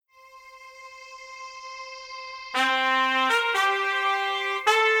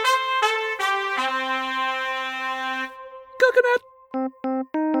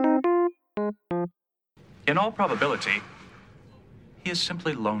all probability, he is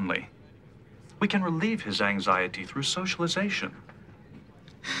simply lonely. We can relieve his anxiety through socialization.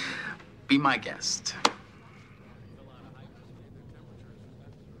 Be my guest.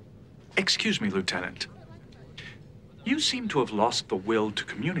 Excuse me, Lieutenant. You seem to have lost the will to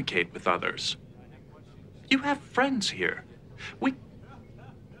communicate with others. You have friends here. We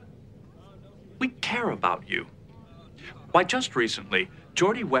care about you. Why, just recently,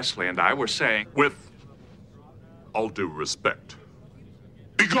 Geordie Wesley and I were saying... With all due respect,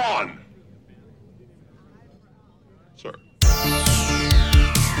 be gone! Sir.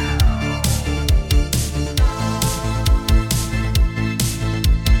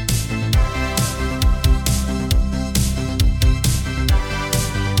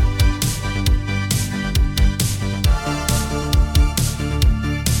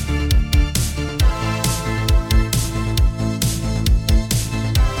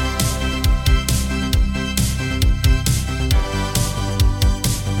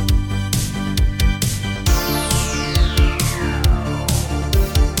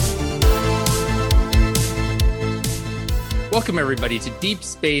 Welcome, everybody, to Deep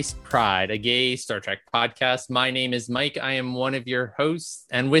Space Pride, a gay Star Trek podcast. My name is Mike. I am one of your hosts,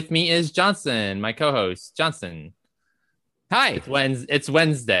 and with me is Johnson, my co-host. Johnson. Hi. It's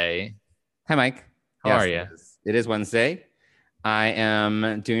Wednesday. Hi, Mike. How are you? It is Wednesday. I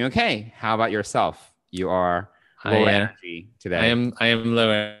am doing okay. How about yourself? You are low energy today. I am low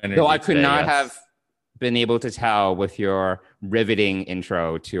energy. Though I could today, not yes. have been able to tell with your riveting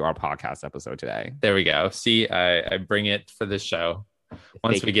intro to our podcast episode today. There we go. See, I bring it for the show.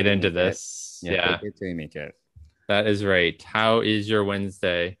 Once we get into this. Yeah. Make it. That is right. How is your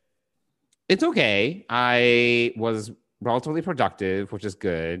Wednesday? It's okay. I was relatively productive, which is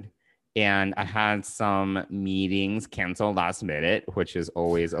good. And I had some meetings canceled last minute, which is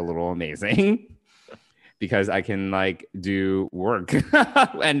always a little amazing because I can do work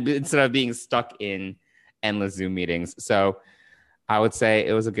and instead of being stuck in endless Zoom meetings. So I would say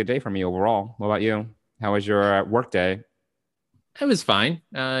it was a good day for me overall. What about you? How was your work day? It was fine.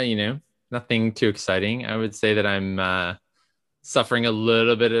 Nothing too exciting. I would say that I'm suffering a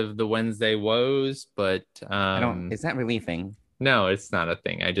little bit of the Wednesday woes, but is that really a thing? No, it's not a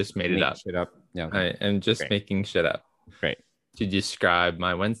thing. I just made it up. Shit up. Yeah. I am just making shit up. Great. To describe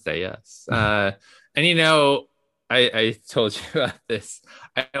my Wednesday, yes. And I told you about this.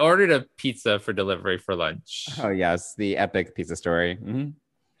 I ordered a pizza for delivery for lunch. Oh, yes. The epic pizza story.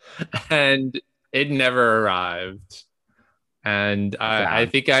 Mm-hmm. And it never arrived. And I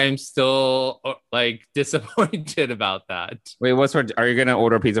think I'm still disappointed about that. Wait, are you going to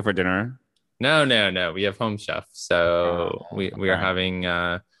order pizza for dinner? No. We have Home Chef. So we are having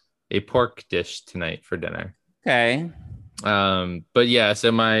a pork dish tonight for dinner. Okay. But yeah,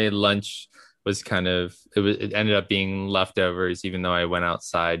 so my lunch was it ended up being leftovers, even though I went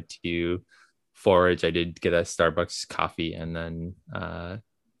outside to forage. I did get a Starbucks coffee and then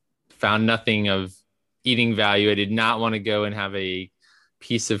found nothing of eating value. I did not want to go and have a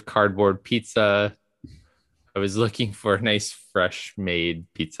piece of cardboard pizza. I was looking for a nice fresh made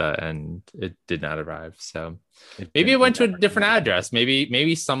pizza and it did not arrive. So maybe it went to a different address.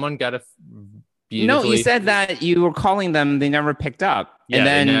 Maybe someone got a No, you said that you were calling them. They never picked up. Yeah, and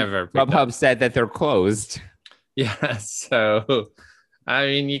then they never Grubhub said that they're closed. Yeah. So, I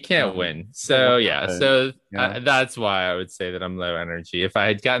mean, you can't win. So, yeah. So that's why I would say that I'm low energy. If I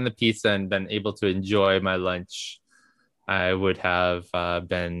had gotten the pizza and been able to enjoy my lunch, I would have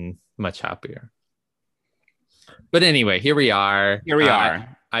been much happier. But anyway, here we are.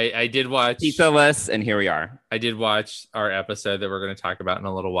 I did watch Pizza-less, and here we are. I did watch our episode that we're going to talk about in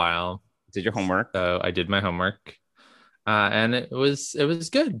a little while. Did your homework? So I did my homework, and it was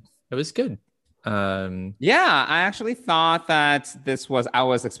good. It was good. Yeah, I actually thought that I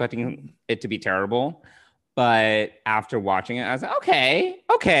was expecting it to be terrible, but after watching it, I was like,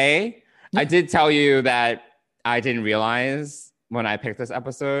 okay. I did tell you that I didn't realize when I picked this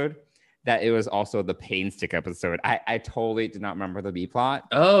episode that it was also the pain stick episode. I totally did not remember the B plot.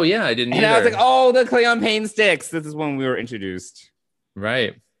 Oh yeah, I didn't either. And I was like, oh, the Cleon pain sticks. This is when we were introduced.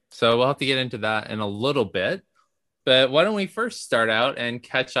 Right. So we'll have to get into that in a little bit. But why don't we first start out and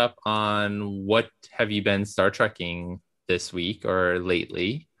catch up on what have you been Star Trekking this week or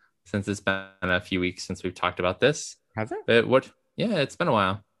lately, since it's been a few weeks since we've talked about this. Has it? But it's been a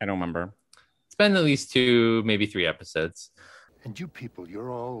while. I don't remember. It's been at least 2, maybe 3 episodes. And you people,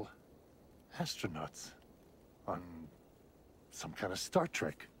 you're all astronauts on some kind of Star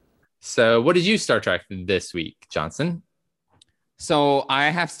Trek. So what did you Star Trek this week, Johnson? So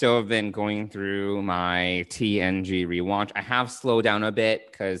I have still been going through my TNG rewatch. I have slowed down a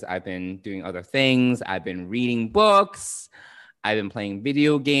bit because I've been doing other things. I've been reading books. I've been playing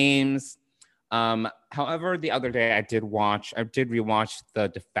video games. However, the other day I did rewatch The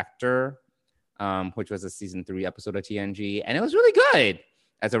Defector, which was a season 3 episode of TNG, and it was really good.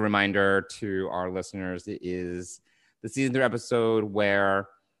 As a reminder to our listeners, it is the season 3 episode where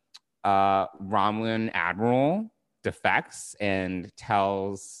Romulan Admiral defects and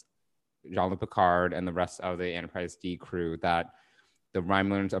tells Jean-Luc Picard and the rest of the Enterprise D crew that the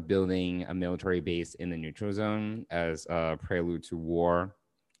Romulans are building a military base in the neutral zone as a prelude to war,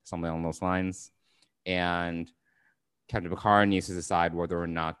 something along those lines. And Captain Picard needs to decide whether or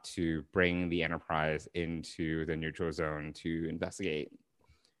not to bring the Enterprise into the neutral zone to investigate.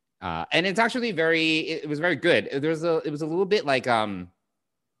 And it's actually it was very good. It was a little bit like,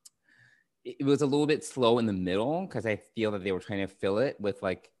 it was a little bit slow in the middle because I feel that they were trying to fill it with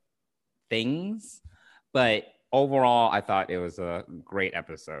like things. But overall, I thought it was a great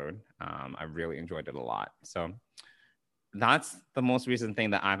episode. I really enjoyed it a lot. So that's the most recent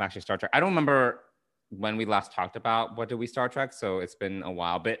thing that I've actually Star Trek. I don't remember when we last talked about what did we Star Trek, so it's been a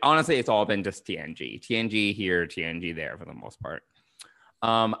while. But honestly, it's all been just TNG here, TNG there for the most part.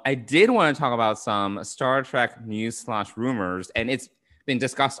 I did want to talk about some Star Trek news / rumors, and it's been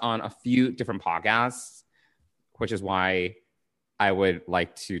discussed on a few different podcasts, which is why I would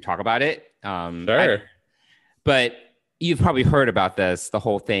like to talk about it. Sure. But you've probably heard about this, the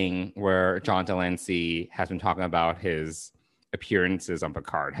whole thing where John Delancey has been talking about his appearances on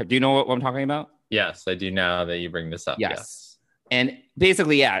Picard. Do you know what I'm talking about? Yes, I do now that you bring this up. Yes. And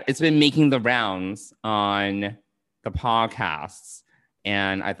basically, yeah, it's been making the rounds on the podcasts.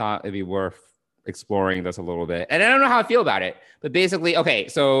 And I thought it'd be worth exploring this a little bit. And I don't know how I feel about it. But basically, okay,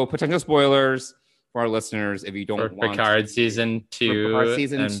 so potential spoilers for our listeners if you don't want Picard season 2. Picard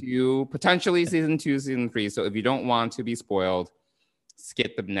season 2, potentially season 2, season 3. So if you don't want to be spoiled,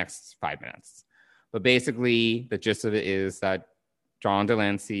 skip the next 5 minutes. But basically, the gist of it is that John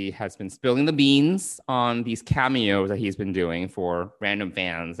Delancey has been spilling the beans on these cameos that he's been doing for random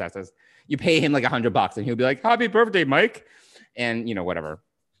fans. That says you pay him like $100 and he'll be like, "Happy birthday, Mike," and you know whatever.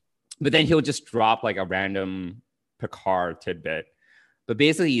 But then he'll just drop like a random Picard tidbit. But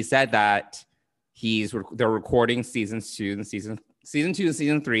basically, he said that they're recording season 2 and season 2 and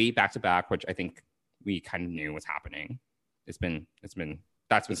season 3 back to back, which I think we kind of knew was happening. It's been rumored.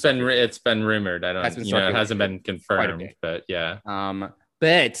 I don't, it hasn't been confirmed, but yeah.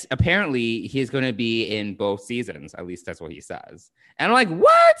 But apparently he's going to be in both seasons. At least that's what he says. And I'm like,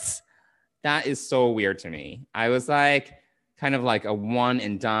 what? That is so weird to me. I was like, kind of like a one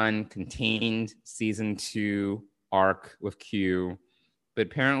and done contained season 2 arc with Q. But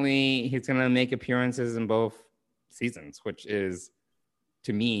apparently he's going to make appearances in both seasons, which is,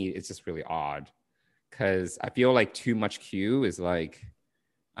 to me, it's just really odd. Because I feel like too much Q is like,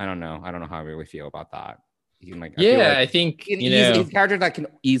 I don't know how I really feel about that. I think he's a character that can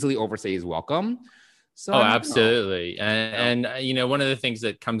easily overstay his welcome. So absolutely. And one of the things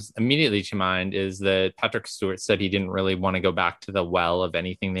that comes immediately to mind is that Patrick Stewart said he didn't really want to go back to the well of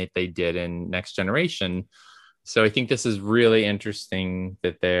anything that they did in Next Generation. So I think this is really interesting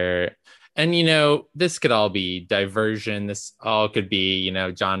that this could all be diversion. This all could be,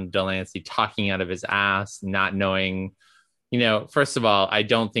 John Delancey talking out of his ass, not knowing, first of all, I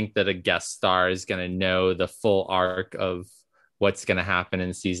don't think that a guest star is going to know the full arc of what's going to happen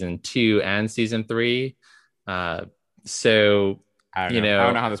in season 2 and season 3. So, I don't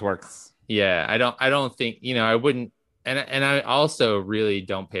know how this works. Yeah, I don't think, I wouldn't. And I also really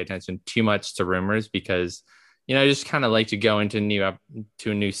don't pay attention too much to rumors because, I just kind of like to go into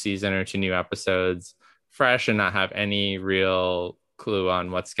a new season or to new episodes fresh and not have any real clue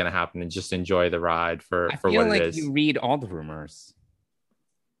on what's going to happen and just enjoy the ride for what it is. You read all the rumors.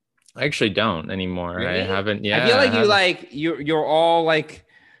 I actually don't anymore. Really? I haven't. Yeah, I feel like you're all like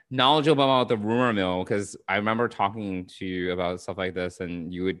knowledgeable about the rumor mill because I remember talking to you about stuff like this,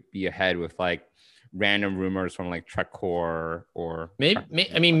 and you would be ahead with like random rumors from like TrekCore or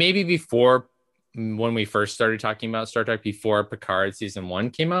maybe before when we first started talking about Star Trek before Picard season 1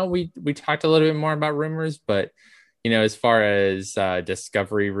 came out, we talked a little bit more about rumors, but as far as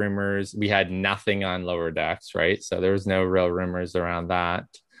Discovery rumors, we had nothing on Lower Decks, right? So there was no real rumors around that.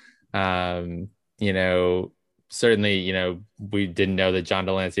 Certainly, we didn't know that John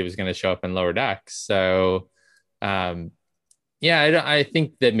Delancey was going to show up in Lower Decks. So, I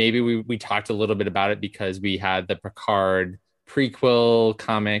think that maybe we talked a little bit about it because we had the Picard prequel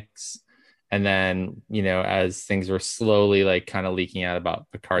comics. And then, as things were slowly like kind of leaking out about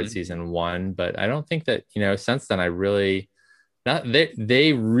Picard season 1, but I don't think that, since then I really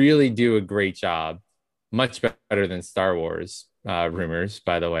They really do a great job, much better than Star Wars rumors,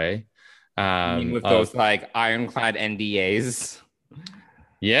 by the way. I mean, with those like ironclad NDAs.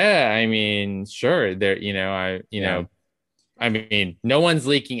 Yeah, I mean, sure. There, I mean, no one's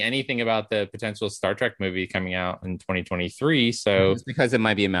leaking anything about the potential Star Trek movie coming out in 2023. So it's because it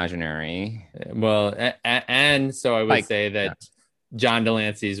might be imaginary. Well, and so I would say that John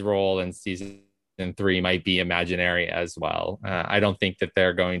Delancey's role in season 3 might be imaginary as well. I don't think that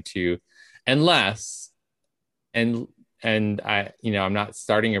they're going to, unless, and I, I'm not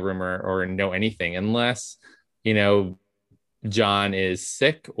starting a rumor or know anything unless, John is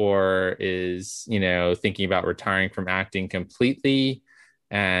sick or is, thinking about retiring from acting completely.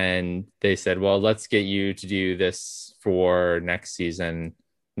 And they said, well, let's get you to do this for next season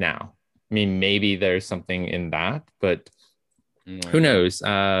now. I mean, maybe there's something in that, but who knows?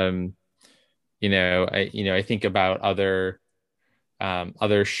 I think about other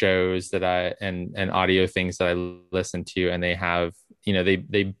shows that and audio things that I listen to, and they have,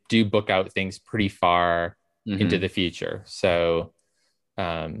 they do book out things pretty far into the future. So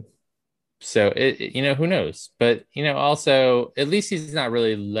it who knows, but also at least he's not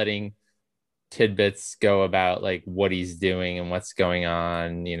really letting tidbits go about like what he's doing and what's going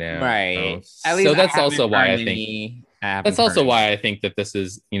on, right. So that's also why I think that this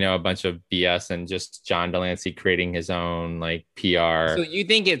is a bunch of BS and just John Delancey creating his own like PR. So you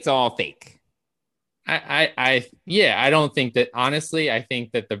think it's all fake? I don't think that, honestly. I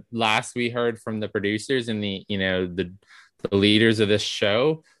think that the last we heard from the producers and the leaders of this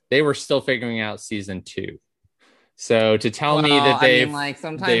show, they were still figuring out season 2. So to tell me that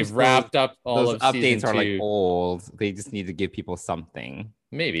they've wrapped up all of updates season 2, are like old. They just need to give people something.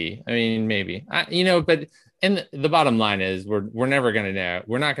 Maybe. I mean, maybe. But and the bottom line is we're never gonna know.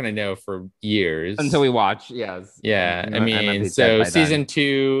 We're not gonna know for years until we watch. Yes. Yeah. I mean, so season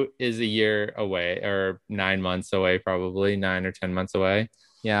 2 is a year away or 9 months away, probably 9 or 10 months away.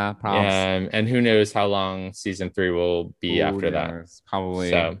 Yeah, probably. And who knows how long season 3 will be after that?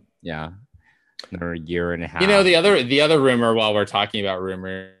 Probably. So yeah, another year and a half. The other rumor, while we're talking about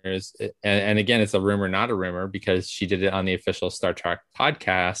rumors, and again, it's a rumor, not a rumor, because she did it on the official Star Trek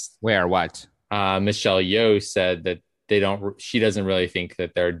podcast. Where what? Michelle Yeoh said that she doesn't really think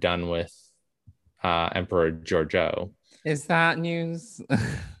that they're done with Emperor Georgiou. Is that news?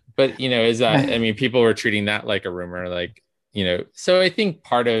 But is that, I mean, people were treating that like a rumor, like, so I think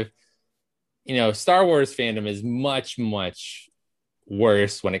part of, Star Wars fandom is much, much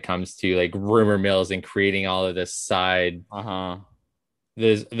worse when it comes to like rumor mills and creating all of this side.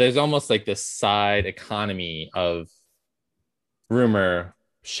 There's almost like this side economy of rumor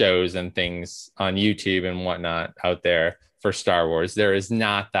shows and things on YouTube and whatnot out there for Star Wars. There is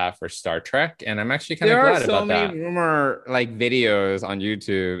not that for Star Trek, and I'm actually kind of glad about that. There are so many rumor like videos on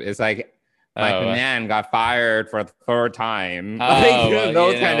YouTube. It's like the man got fired for the 3rd time.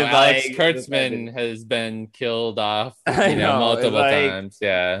 Those kind of Alex Kurtzman has been killed off multiple times.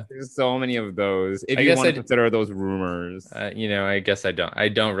 Yeah, there's so many of those. If you want to consider those rumors, I guess I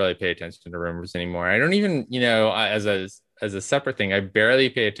don't really pay attention to rumors anymore. I don't even as a separate thing, I barely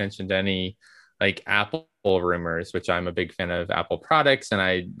pay attention to any like Apple rumors, which I'm a big fan of Apple products, and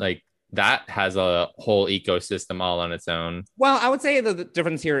I like that has a whole ecosystem all on its own. Well, I would say the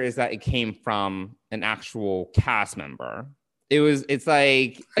difference here is that it came from an actual cast member. It's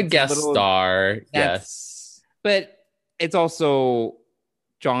like a guest star, yes, but it's also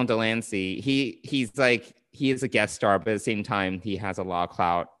John Delancey. He is a guest star, but at the same time, he has a lot of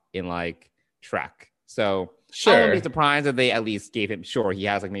clout in like Trek. So sure, I wouldn't be surprised if they at least gave him. Sure, he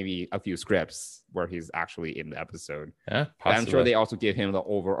has like maybe a few scripts where he's actually in the episode. Yeah, I'm sure they also give him the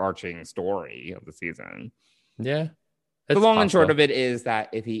overarching story of the season. Yeah, the long and short of it is that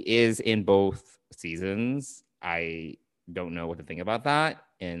if he is in both seasons, I don't know what to think about that,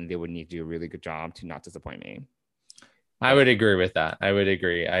 and they would need to do a really good job to not disappoint me. I would agree with that. I would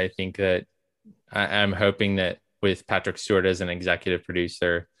agree. I think that I'm hoping that with Patrick Stewart as an executive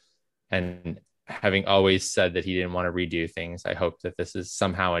producer and having always said that he didn't want to redo things, I hope that this is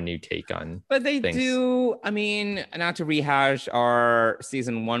somehow a new take on. But they do. I mean, not to rehash our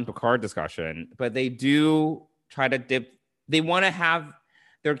season 1 Picard discussion, but they do try to dip. They want to have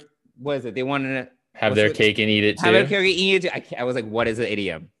their. What is it? They want to have their cake and eat it too. Have their cake and eat it too. I was like, what is the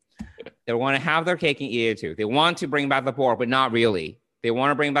idiom? They want to have their cake and eat it too. They want to bring back the Borg, but not really. They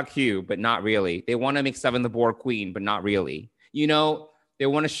want to bring back Q, but not really. They want to make Seven the Borg queen, but not really. They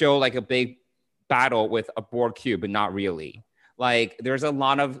want to show like a big battle with a Borg cube, but not really. Like there's a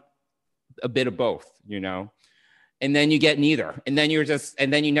bit of both, and then you get neither, and then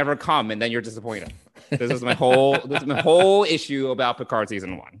you never come, and then you're disappointed. This is my whole issue about Picard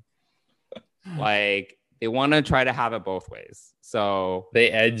season 1. Like, they want to try to have it both ways. So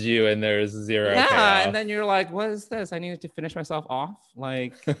they edge you and there's zero yeah, payoff. and then you're like, what is this? I needed to finish myself off.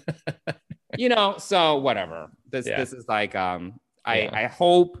 Like, so whatever. This is like I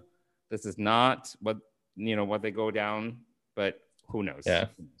hope this is not what they go down, but who knows? Yeah.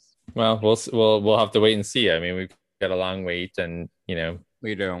 Well, we'll have to wait and see. I mean, we've got a long wait, and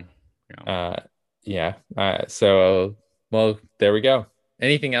we do. Yeah. So, well, there we go.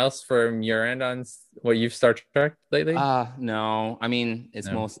 Anything else from your end on what you've Star Trek lately? No. I mean, it's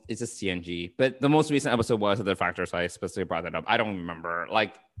just CNG. But the most recent episode was The Factor, so I specifically brought that up. I don't remember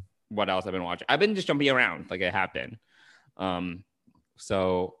like what else I've been watching. I've been just jumping around like I have been.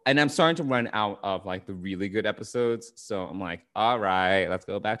 So, and I'm starting to run out of like the really good episodes. So I'm like, all right, let's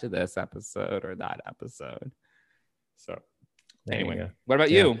go back to this episode or that episode. So anyway, what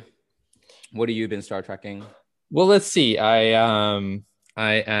about you? What have you been Star Trekking? Well, let's see. I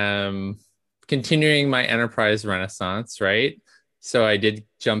am continuing my Enterprise renaissance, right? So I did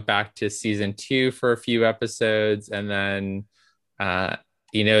jump back to season 2 for a few episodes, and then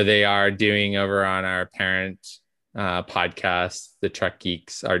they are doing over on our parent podcast, the Trek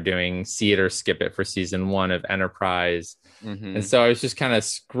Geeks, are doing See It or Skip It for season 1 of Enterprise. Mm-hmm. And so I was just kind of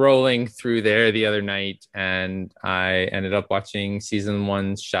scrolling through there the other night, and I ended up watching season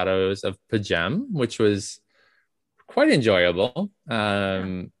 1's Shadows of Pajem, which was quite enjoyable.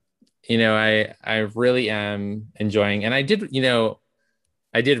 I really am enjoying, and I did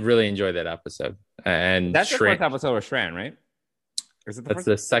really enjoy that episode. And that's the first episode with Shran, right? That's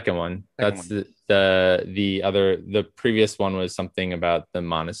the second one. That's the previous one was something about the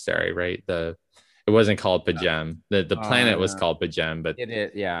monastery, right? It wasn't called Pajem. The planet was called Pajem, but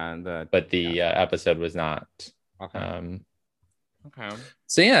the episode was not. Okay. Okay.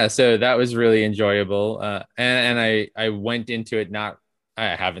 So that was really enjoyable. And I went into it I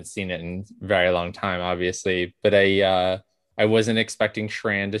haven't seen it in a very long time, obviously, but I wasn't expecting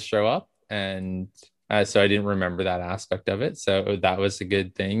Shran to show up, and so I didn't remember that aspect of it. So that was a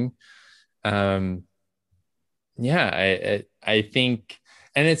good thing. I think,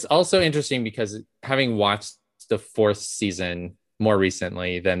 and it's also interesting because having watched the 4th season more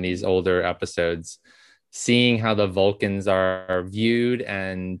recently than these older episodes, seeing how the Vulcans are viewed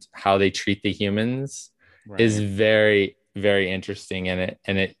and how they treat the humans is very, very interesting. And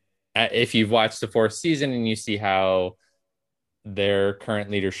it if you've watched the 4th season and you see how their current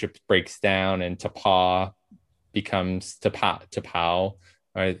leadership breaks down and T'Pau becomes T'Pau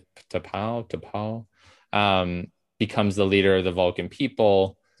becomes the leader of the Vulcan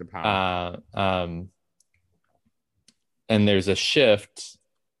people, and there's a shift.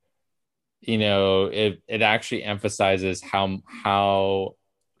 It actually emphasizes how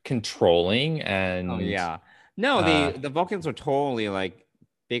controlling and the Vulcans were totally like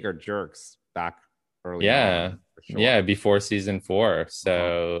bigger jerks back early on, for sure. Before season 4.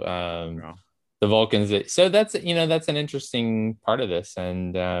 So the Vulcans, so that's an interesting part of this.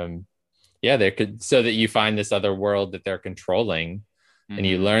 And there could, so that you find this other world that they're controlling, and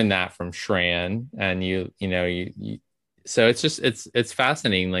you learn that from Shran, and you so it's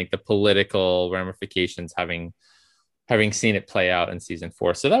fascinating, like the political ramifications, having seen it play out in season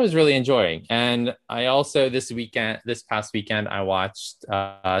 4. So that was really enjoying. And I also this past weekend I watched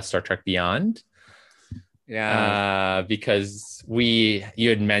Star Trek Beyond. Because you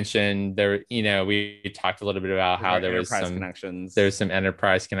had mentioned there, we talked a little bit about how there was some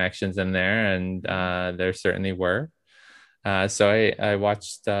Enterprise connections in there, and there certainly were. So I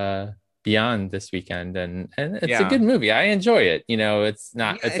watched Beyond this weekend, and it's a good movie. I enjoy it. It's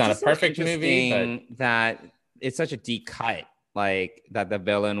not a perfect movie, but that it's such a deep cut, like that the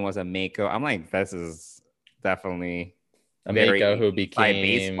villain was a Mako. I'm like, this is definitely a Mako who became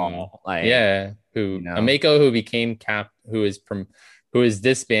baseball, a Mako who became who is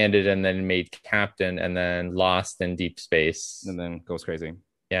disbanded and then made captain and then lost in deep space and then goes crazy.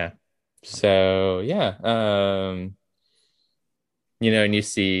 So and you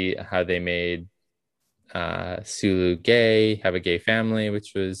see how they made Sulu gay, have a gay family,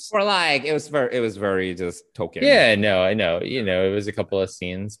 which was it was very just token. I know it was a couple of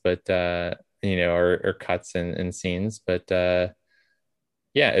scenes, but or cuts and scenes, but it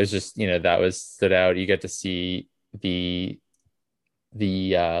was just that was stood out. You get to see the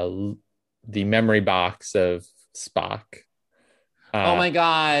memory box of Spock. Oh my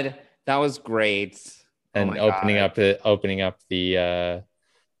god, that was great. And opening up the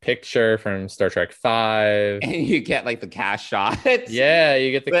picture from Star Trek 5. And you get like the cash shot. Yeah,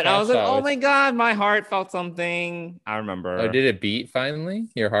 you get the But I was like, shot, oh which- my God, my heart felt something. I remember. Oh, did it beat finally?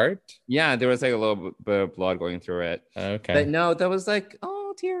 Your heart? Yeah, there was like a little bit of blood going through it. Okay. But no, that was like,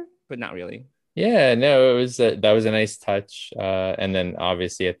 oh, tear, but not really. Yeah, no, that was a nice touch. And then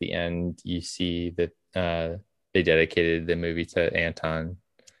obviously at the end, you see that they dedicated the movie to Anton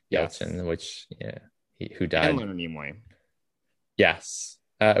Yes. Yelchin, which who And died. Leonard Nimoy. Yes,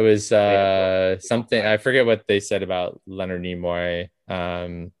 it was something I forget what they said about Leonard Nimoy,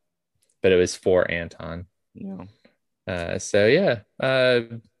 but it was for Anton. Yeah. So yeah,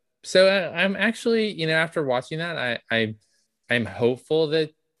 so I'm actually, after watching that, I'm hopeful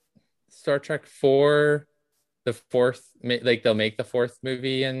that Star Trek 4, the fourth, like they'll make the fourth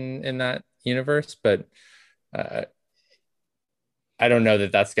movie in that universe, but I don't know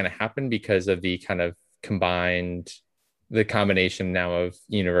that that's going to happen because of the kind of the combination now of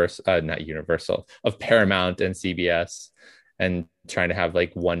not Universal, of Paramount and CBS, and trying to have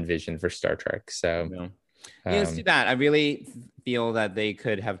like one vision for Star Trek. So Let's do that. I really feel that they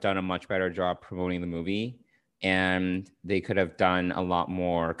could have done a much better job promoting the movie, and they could have done a lot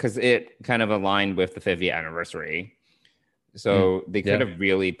more because it kind of aligned with the 50th anniversary. So they could have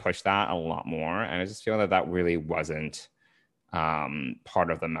really pushed that a lot more. And I just feel that really wasn't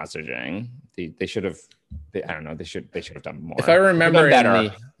part of the messaging. They should have, I don't know, they should have done more. If I remember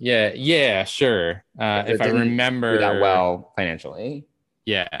better. Sure. If I remember do that well financially.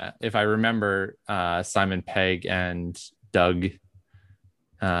 Yeah, if I remember, Simon Pegg and Doug,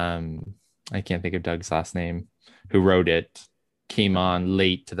 I can't think of Doug's last name, who wrote it, came on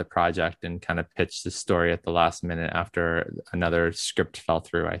late to the project and kind of pitched the story at the last minute after another script fell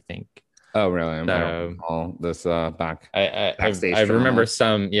through, I think. Oh, really? So, all this backstage I remember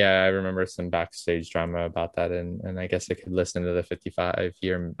I remember some backstage drama about that, and I guess I could listen to the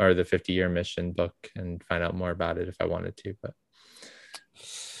 55-year or the 50-year mission book and find out more about it if I wanted to, but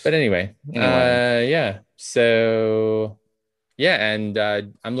anyway. So and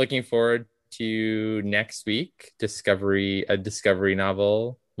I'm looking forward to next week. A Discovery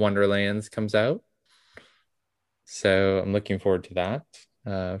novel, Wonderlands, comes out, so I'm looking forward to that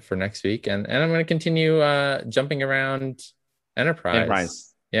for next week, and I'm going to continue jumping around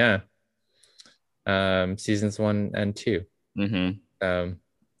Enterprise. Seasons 1 and 2.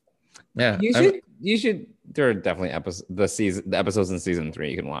 You should. There are definitely the episodes in season 3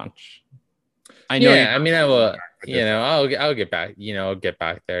 you can watch. I know. Yeah, I mean, I will. I'll get back. I'll get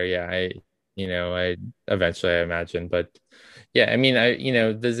back there. Yeah, I eventually, I imagine. But yeah, I mean,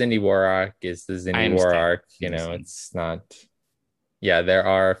 the Xindi War arc is the Xindi War arc. It's not. Yeah, there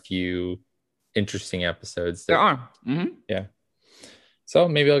are a few interesting episodes. There are. Yeah. So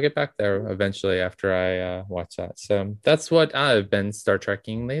maybe I'll get back there eventually after I watch that. So that's what I've been Star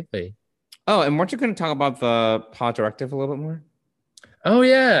Trekking lately. Oh, and weren't you going to talk about the Pod Directive a little bit more? Oh,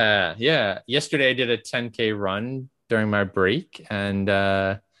 yeah. Yesterday I did a 10K run during my break and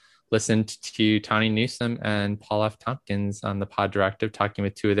listened to Tawny Newsome and Paul F. Tompkins on the Pod Directive, talking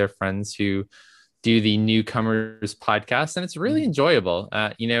with two of their friends who do the Newcomers podcast, and it's really enjoyable.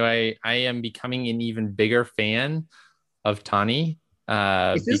 I am becoming an even bigger fan of Tawny.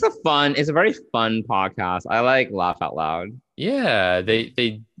 It's a very fun podcast. I like laugh out loud. Yeah,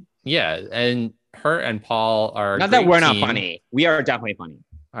 and her and Paul are not that we're not funny. We are definitely funny.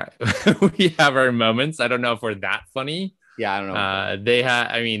 All right. We have our moments. I don't know if we're that funny. Yeah, I don't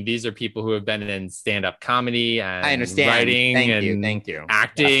know. These are people who have been in stand-up comedy and I understand. Writing Thank you.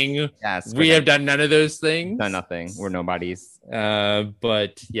 Acting. Yes. We have done none of those things. Done nothing. We're nobodies.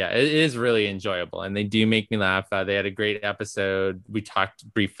 But yeah, it is really enjoyable, and they do make me laugh. They had a great episode we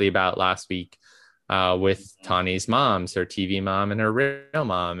talked briefly about last week with Tawny's moms, her TV mom and her real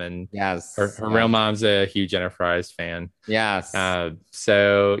mom, and her real mom's a huge Enterprise fan. Yes.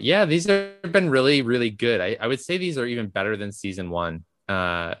 So yeah, these have been really, really good. I would say these are even better than season 1.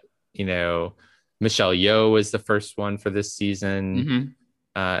 Michelle Yeoh was the first one for this season.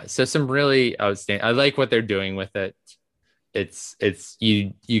 So some really outstanding. I like what they're doing with it. It's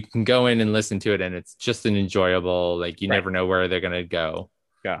you can go in and listen to it, and it's just an enjoyable, like you never know where they're gonna go.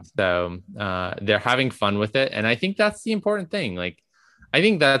 Yeah. So they're having fun with it, and I think that's the important thing. Like, I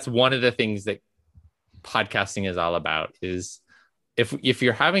think that's one of the things that podcasting is all about. Is if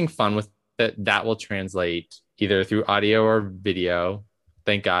you're having fun with it, that will translate either through audio or video.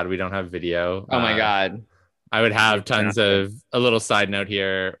 Thank God we don't have video. Oh my God. I would have tons of a little side note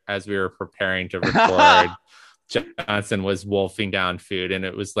here as we were preparing to record. Johnson was wolfing down food, and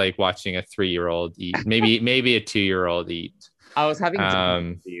it was like watching a 3-year-old eat, maybe a 2-year-old eat. I was having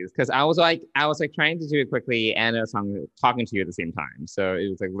Um, difficulties because I was like trying to do it quickly and I was talking to you at the same time. So it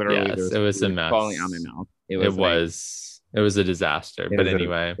was like literally Yes, it was a mess. falling out of my mouth. It like, was a disaster. But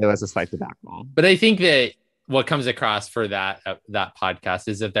anyway, it was a slight debacle. but I think that what comes across for that podcast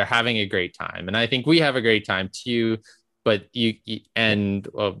is that they're having a great time, and I think we have a great time too. But we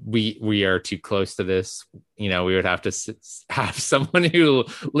are too close to this. We would have to have someone who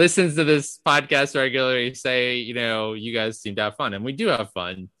listens to this podcast regularly say, you guys seem to have fun, and we do have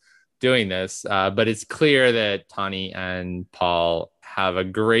fun doing this. But it's clear that Tawny and Paul have a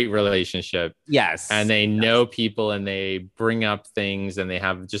great relationship. Yes, and they know people, and they bring up things, and they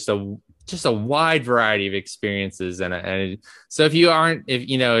have just a wide variety of experiences. And so if you're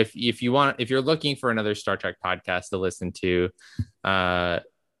looking for another Star Trek podcast to listen to, I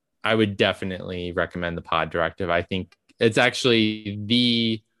would definitely recommend the Pod Directive. I think it's actually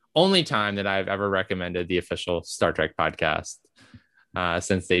the only time that I've ever recommended the official Star Trek podcast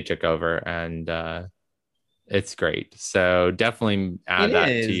since they took over, and it's great. So definitely add that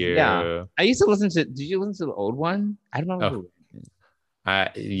to you. Yeah. I used to listen to. Did you listen to the old one? I don't know.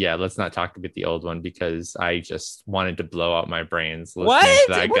 Yeah, let's not talk about the old one because I just wanted to blow out my brains listening What?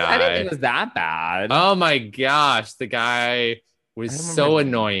 to that guy. I didn't think it was that bad. Oh my gosh, the guy was so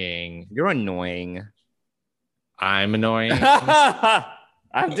annoying. You're annoying. I'm annoying.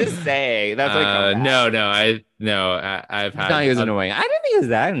 I'm just saying. That's like I've had. He was annoying. I didn't think he was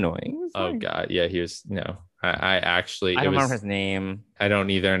that annoying. Oh god, yeah, he was. No, I actually. I don't remember his name. I don't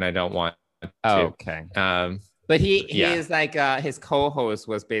either, and I don't want to. Oh, okay. But he is like his co-host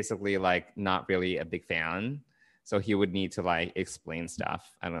was basically like not really a big fan, so he would need to like explain stuff.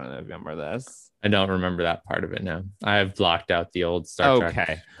 I don't know if you remember this. I don't remember that part of it. No, I have blocked out the old Star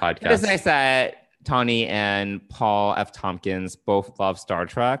Trek podcast. It's nice that Tawny and Paul F. Tompkins both love Star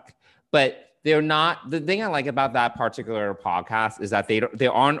Trek, but they're not. The thing I like about that particular podcast is that they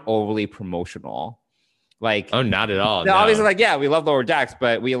aren't overly promotional. Like, oh, not at all. They're obviously like, yeah, we love Lower Decks,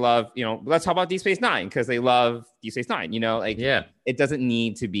 but we love, let's talk about Deep Space Nine because they love Deep Space Nine. Yeah, it doesn't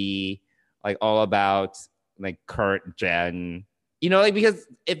need to be like all about like current gen, because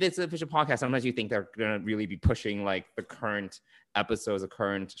if it's an official podcast, sometimes you think they're gonna really be pushing like the current episodes, the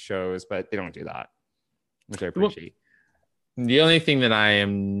current shows, but they don't do that, which I appreciate. Well, the only thing that I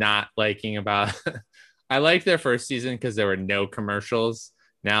am not liking about, I liked their first season because there were no commercials.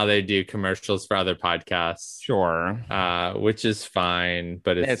 Now they do commercials for other podcasts. Sure. Which is fine,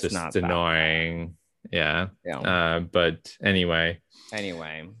 but it's just not annoying. Yeah. But anyway.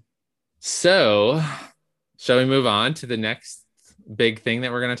 So, shall we move on to the next big thing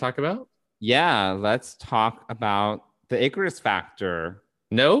that we're going to talk about? Yeah, let's talk about the Icarus Factor.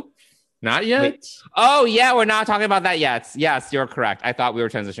 Nope, not yet. Wait. Oh, yeah, we're not talking about that yet. Yes, you're correct. I thought we were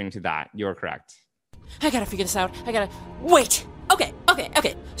transitioning to that. You're correct. I gotta figure this out. Wait! Okay.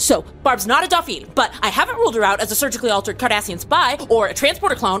 So, Barb's not a Dauphine, but I haven't ruled her out as a surgically altered Cardassian spy, or a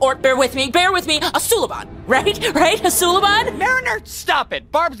transporter clone, or, bear with me, a Suliban. Right? A Suliban? Mariner, stop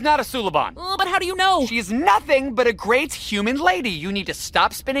it. Barb's not a Suliban. Oh, but how do you know? She's nothing but a great human lady. You need to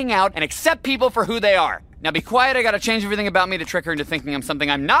stop spinning out and accept people for who they are. Now be quiet, I gotta change everything about me to trick her into thinking I'm something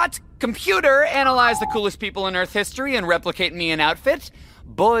I'm not. Computer, analyze the coolest people in Earth history and replicate me in outfit.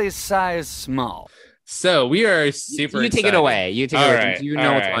 Boy's size small. So we are super excited. Take it away. You take it away. Right, you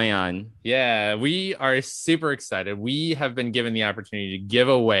know what's going on. Yeah, we are super excited. We have been given the opportunity to give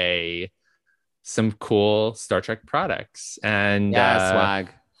away some cool Star Trek products. And swag.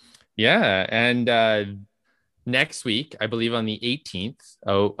 Yeah. And next week, I believe on the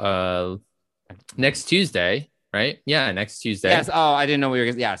 18th, next Tuesday, right? Yeah, next Tuesday. Yes. Oh, I didn't know we were.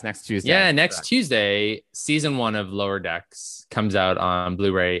 Yes, next Tuesday. Yeah, next Tuesday, season 1 of Lower Decks comes out on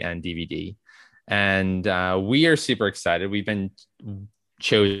Blu-ray and DVD. And we are super excited. We've been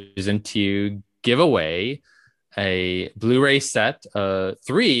chosen to give away a Blu-ray set,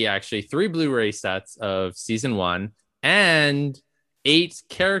 three Blu-ray sets of season 1 and 8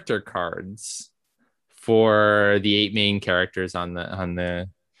 character cards for the 8 main characters on the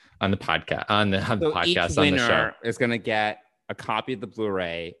podcast on the podcast on the show. Is going to get a copy of the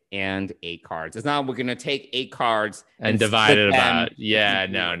Blu-ray and 8 cards. It's not we're going to take 8 cards and divide it about. Yeah,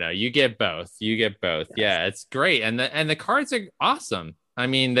 no, you get both. Yes. Yeah, it's great, and the cards are awesome. I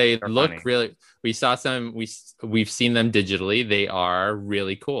mean, they're look funny. Really. We saw some. We've seen them digitally. They are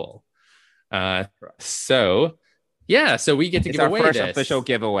really cool. So we get to give away first this official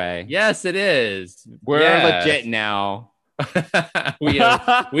giveaway. Yes, it is. We're legit now. we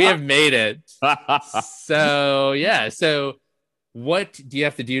have made it. So what do you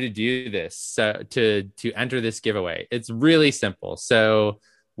have to do this to enter this giveaway? It's really simple. So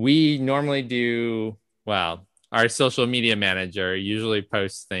we normally do, well, our social media manager, usually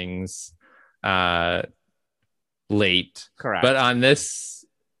posts things late. Correct. But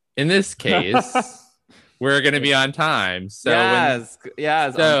in this case, we're going to be on time. So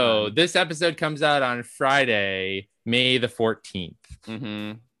yes. So this episode comes out on Friday, May the 14th.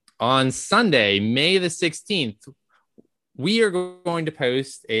 Mm-hmm. On Sunday, May the 16th, we are going to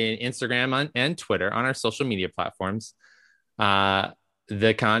post an Instagram and Twitter on our social media platforms,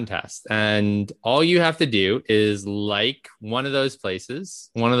 the contest. And all you have to do is like one of those places,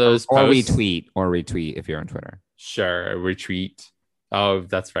 one of those or posts. retweet if you're on Twitter. Sure, retweet. Oh,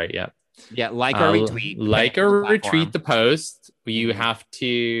 that's right. Yeah. Yeah, like or retweet. Like or retweet the post. You have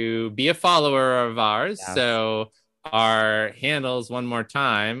to be a follower of ours. Yes. So our handles, one more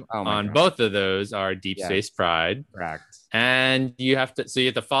time, on God. both of those are Deep Space Pride. Correct. And you have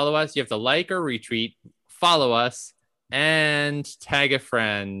to follow us. You have to like or retweet, follow us, and tag a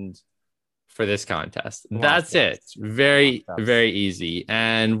friend for this contest. That's it. Very, very easy.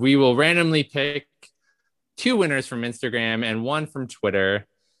 And we will randomly pick 2 winners from Instagram and 1 from Twitter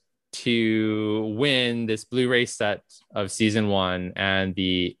to win this Blu-ray set of season 1 and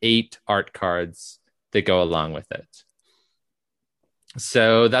the 8 art cards that go along with it.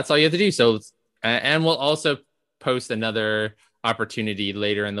 So that's all you have to do. So, and we'll also post another opportunity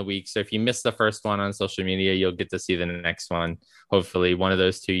later in the week. So if you missed the first one on social media, you'll get to see the next one. Hopefully one of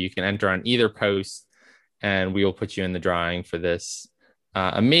those 2, you can enter on either post and we will put you in the drawing for this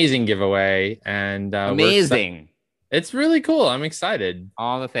amazing giveaway. And amazing. It's really cool. I'm excited.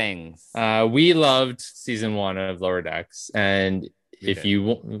 All the things. We loved season 1 of Lower Decks, and if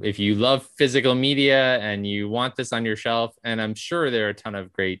you love physical media and you want this on your shelf, and I'm sure there are a ton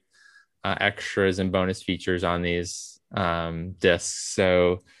of great extras and bonus features on these discs,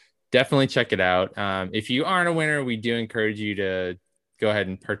 so definitely check it out. If you aren't a winner, we do encourage you to go ahead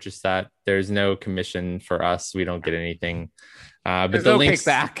and purchase that. There's no commission for us. We don't get anything. But there's the no links,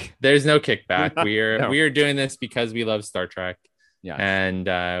 kickback. There's no kickback. We are doing this because we love Star Trek. Yeah.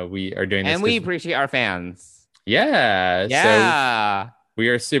 And we are doing this. And we appreciate our fans. Yeah. Yeah. So we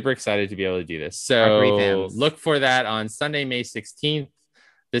are super excited to be able to do this. So look for that on Sunday, May 16th.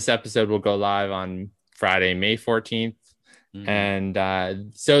 This episode will go live on Friday, May 14th. Mm-hmm. And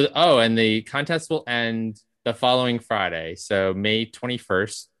and the contest will end the following Friday. So May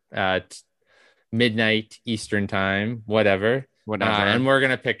 21st at midnight Eastern time, whatever. And we're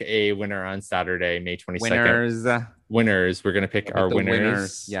going to pick a winner on Saturday, May 22nd. Winners. We're going to pick our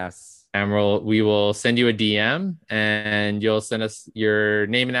winners. Yes. And we will send you a DM and you'll send us your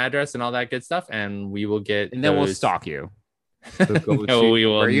name and address and all that good stuff. And we will get. And then we'll stalk you. No, we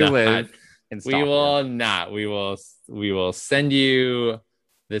will where you not. Live we will not. We will send you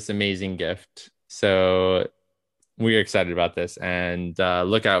this amazing gift. So we're excited about this and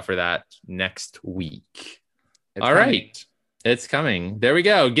look out for that next week. All right. It's coming. There we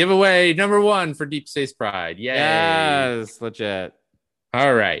go. Giveaway number 1 for Deep Space Pride. Yay. Yes, legit.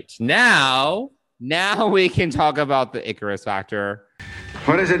 All right. Now we can talk about the Icarus Factor.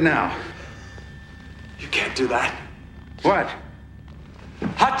 What is it now? You can't do that. What?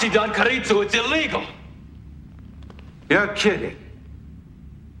 Hachidan Karitsu, it's illegal. You're kidding.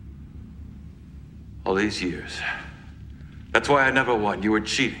 All these years. That's why I never won. You were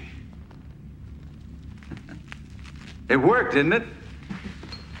cheating. It worked, didn't it?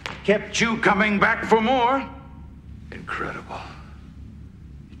 Kept you coming back for more? Incredible.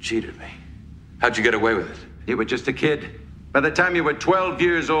 You cheated me. How'd you get away with it? You were just a kid. By the time you were 12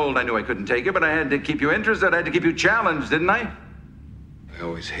 years old, I knew I couldn't take it, but I had to keep you interested. I had to keep you challenged, didn't I? I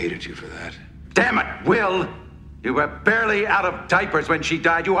always hated you for that. Damn it, Will! You were barely out of diapers when she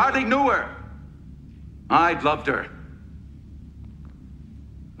died. You hardly knew her. I'd loved her.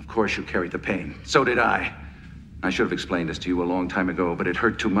 Of course you carried the pain. So did I. I should have explained this to you a long time ago, but it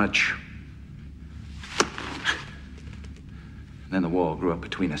hurt too much. Then the wall grew up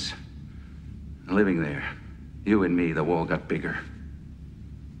between us. And living there, you and me, the wall got bigger.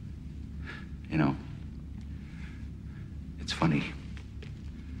 You know, it's funny.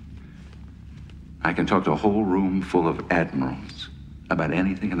 I can talk to a whole room full of admirals about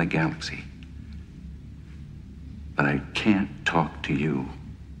anything in the galaxy. But I can't talk to you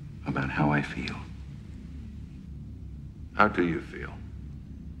about how I feel. How do you feel?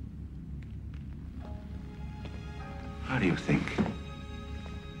 How do you think?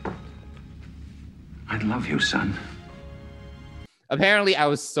 I love you, son. Apparently, I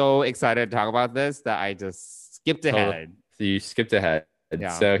was so excited to talk about this that I just skipped ahead. So you skipped ahead. Yeah.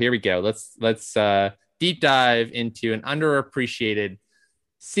 So here we go. Let's deep dive into an underappreciated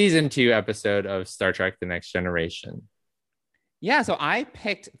season 2 episode of Star Trek: The Next Generation. Yeah, so I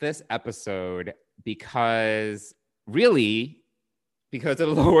picked this episode because of the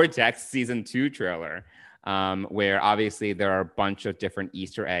Lower Decks season 2 trailer, where obviously there are a bunch of different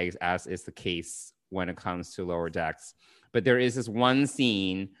Easter eggs, as is the case when it comes to Lower Decks. But there is this one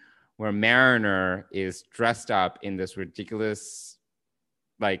scene where Mariner is dressed up in this ridiculous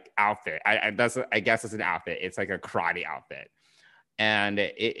like outfit. I guess it's an outfit. It's like a karate outfit. And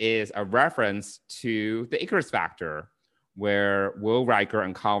it is a reference to the Icarus Factor, where Will Riker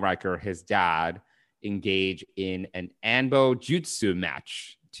and Kyle Riker, his dad, engage in an Anbo Jutsu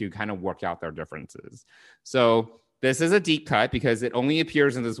match to kind of work out their differences. So this is a deep cut because it only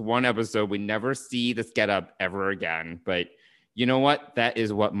appears in this one episode. We never see this get up ever again. But you know what? That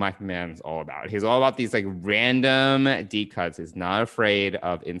is what Mike Mann's all about. He's all about these like random deep cuts. He's not afraid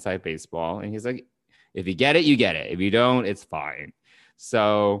of inside baseball. And he's like, if you get it, you get it. If you don't, it's fine.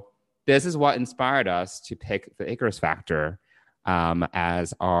 So this is what inspired us to pick the Icarus Factor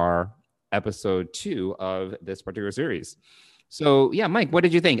as our episode 2 of this particular series. So yeah, Mike, what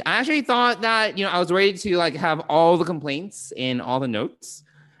did you think? I actually thought that, I was ready to like have all the complaints in all the notes.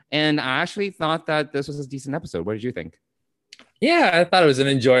 And I actually thought that this was a decent episode. What did you think? Yeah, I thought it was an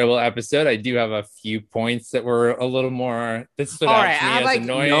enjoyable episode. I do have a few points that were a little more that stood out to me I have as like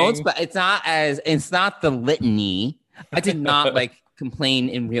annoying. Notes, but it's not the litany. I did not like complain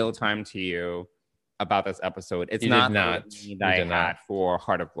in real time to you about this episode. It's not the litany that I had for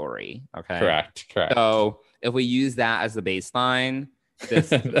Heart of Glory. Okay. Correct. So if we use that as the baseline, that's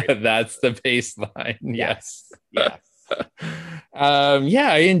the baseline. Yes. Yes.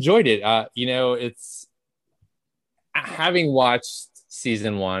 Yeah, I enjoyed it. It's having watched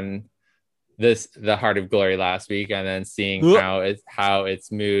season 1, the Heart of Glory last week, and then seeing how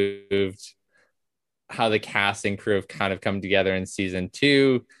it's moved, how the cast and crew have kind of come together in season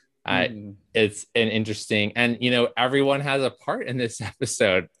 2. It's an interesting, and everyone has a part in this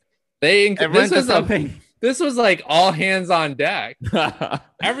episode. This was like all hands on deck.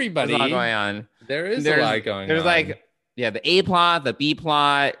 Everybody. There's a lot going on. There's a lot going on. There's like, the A plot, the B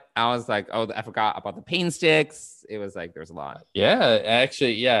plot. I was like, I forgot about the pain sticks. It was like, there's a lot. Yeah,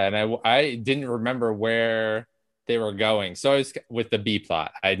 actually, yeah. And I didn't remember where they were going. So I was with the B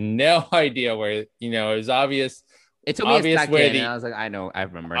plot. I had no idea where, it was obvious. It took me a second, and I was like, I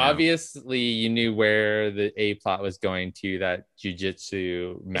remember now. Obviously, you knew where the A plot was going to, that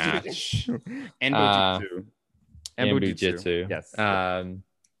jujitsu match. And Bujitsu. Yes.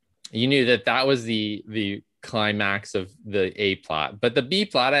 You knew that was the climax of the A plot. But the B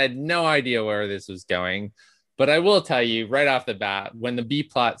plot, I had no idea where this was going. But I will tell you right off the bat, when the B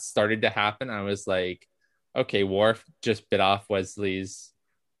plot started to happen, I was like, okay, Worf just bit off Wesley's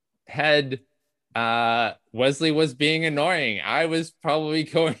head. Wesley was being annoying. I was probably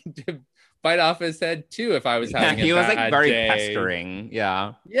going to bite off his head too if I was having he was like very pestering.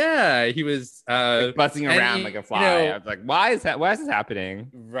 Yeah, he was like buzzing around like a fly. I was like, why is this happening?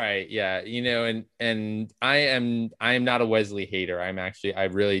 Right. Yeah. And I am not a Wesley hater. I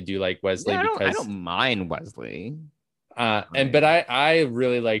really do like Wesley. I don't mind Wesley. But I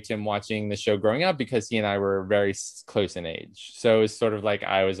really liked him watching the show growing up because he and I were very close in age. So it was sort of like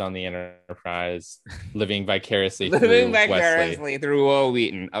I was on the Enterprise living vicariously through Will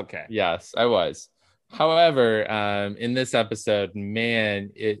Wheaton. Okay. Yes, I was. However, in this episode,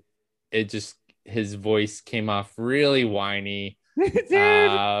 man, it just, his voice came off really whiny.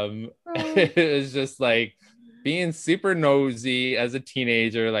 It was just like being super nosy as a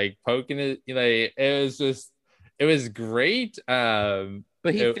teenager, like poking it. Like it was great.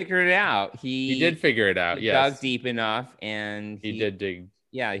 But he figured it out. He did figure it out. Dug deep enough, and he did dig.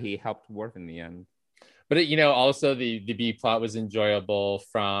 Yeah, he helped Worf in the end. But also the B plot was enjoyable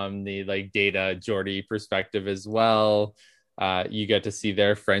from the like Data Geordi perspective as well. You get to see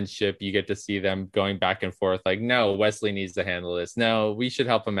their friendship. You get to see them going back and forth. Like, no, Wesley needs to handle this. No, we should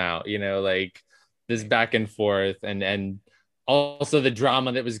help him out. Like this back and forth, and also the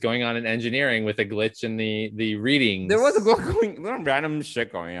drama that was going on in engineering with a glitch in the readings. There was a little random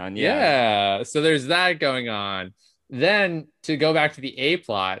shit going on. Yeah. So there's that going on. Then to go back to the A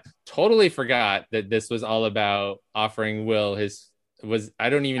plot, totally forgot that this was all about offering Will I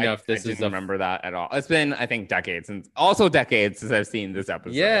don't even know if this is remember that at all. It's been, I think, decades since I've seen this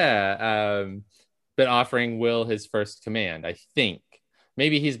episode. Yeah. But offering Will his first command, I think.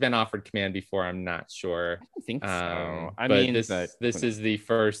 Maybe he's been offered command before. I'm not sure. I think so. This is the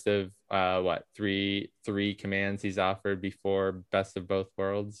first of three commands he's offered before Best of Both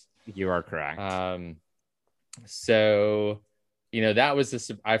Worlds. You are correct. So that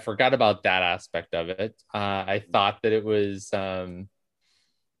was I forgot about that aspect of it. I thought that it was. I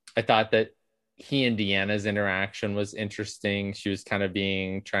thought that he and Deanna's interaction was interesting. She was kind of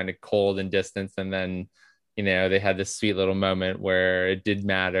trying to cold and distance, and then they had this sweet little moment where it did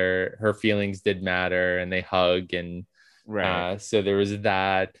matter. Her feelings did matter, and they hug, and so there was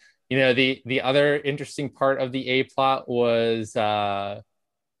that. The other interesting part of the A plot was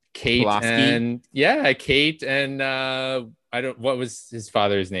Kate and what was his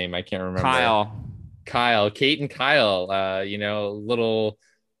father's name? I can't remember. Kate and Kyle. Little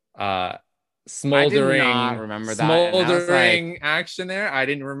smoldering. I did not remember that. Smoldering action there. I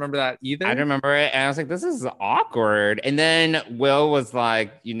didn't remember that either. I remember it, and I was like, "This is awkward." And then Will was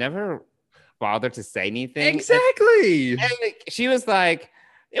like, "You never bothered to say anything." Exactly. And she was like,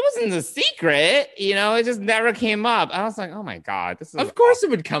 "It wasn't a secret, it just never came up." I was like, "Oh my god, this is." Of course,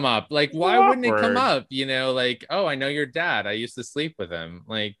 it would come up. Like, why wouldn't it come up? Like, "Oh, I know your dad. I used to sleep with him."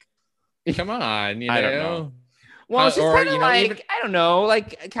 Like, come on, I don't know. Well, she's kind of like, I don't know,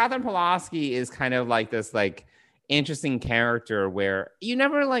 like Catherine Pulaski is kind of like this like interesting character where you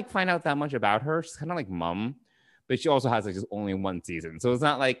never like find out that much about her. She's kind of like Mum, but she also has like just only one season. So it's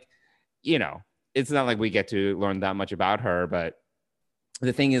not like, it's not like we get to learn that much about her. But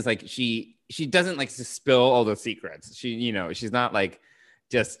the thing is like, she doesn't like to spill all the secrets. She's not like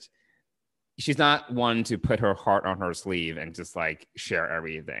she's not one to put her heart on her sleeve and just like share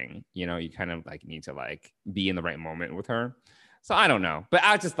everything. You kind of like need to like be in the right moment with her. So I don't know, but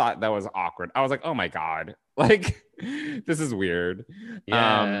I just thought that was awkward. I was like, oh my God, like this is weird.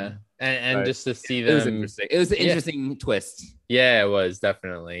 Yeah. And just to see them. It was interesting. It was an interesting twist. Yeah, it was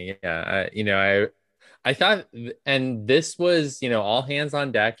definitely. Yeah. I thought, and this was, all hands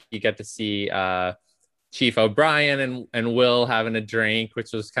on deck. You get to see Chief O'Brien and Will having a drink,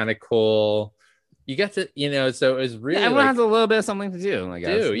 which was kind of cool. You get to, so it was really everyone has a little bit of something to do, I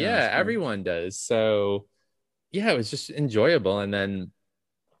guess. Everyone does. So yeah, it was just enjoyable. And then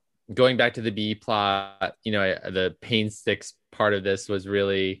going back to the B plot, the pain sticks part of this was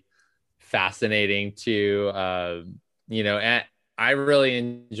really fascinating too. And I really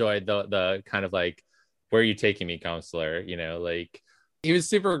enjoyed the kind of like, where are you taking me, counselor? Like he was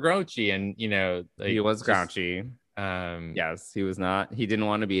super grouchy, and like, he was grouchy. Yes, he was not. He didn't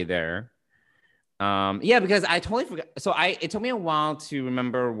want to be there. Because I totally forgot. So it took me a while to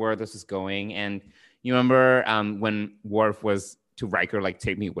remember where this was going. And you remember when Worf was to Riker, like,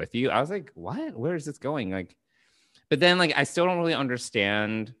 take me with you. I was like, what? Where is this going? Like, but then like I still don't really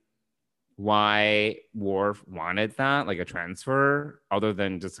understand why Worf wanted that, like a transfer, other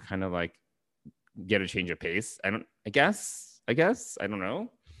than just kind of like get a change of pace. I guess I don't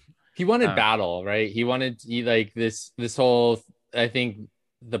know. He wanted battle, right? He wanted like this whole, I think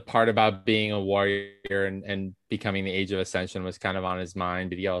the part about being a warrior and becoming the Age of Ascension was kind of on his mind,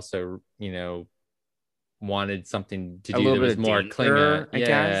 but he also, wanted something to do that was more Klingon, I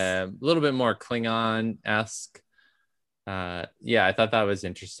guess. A little bit more Klingon-esque. I thought that was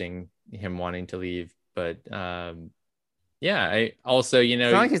interesting, him wanting to leave, but I also, it's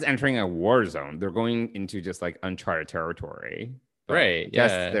not like he's entering a war zone. They're going into just like uncharted territory, right?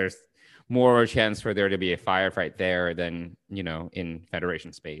 Yes, there's more chance for there to be a firefight there than in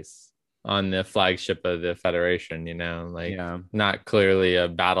Federation space on the flagship of the Federation. Not clearly a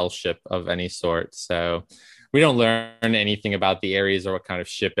battleship of any sort. So we don't learn anything about the Ares or what kind of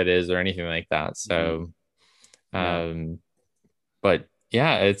ship it is or anything like that. So, but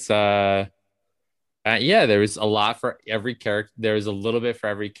yeah, it's there was a lot for every character. There was a little bit for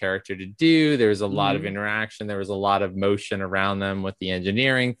every character to do. There was a lot of interaction. There was a lot of motion around them with the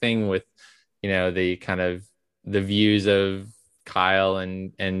engineering thing, with, the kind of the views of Kyle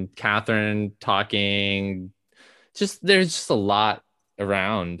and Catherine talking. There's just a lot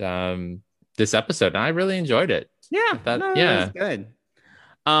around this episode. And I really enjoyed it. Yeah. It was good.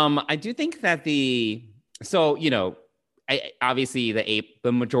 I do think that obviously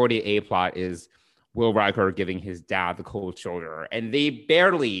the majority of A plot is Will Riker giving his dad the cold shoulder, and they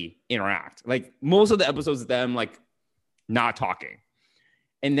barely interact. Like most of the episodes of them like not talking,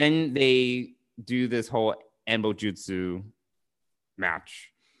 and then they do this whole Enbo Jutsu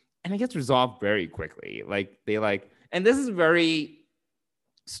match, and it gets resolved very quickly. Like they and this is very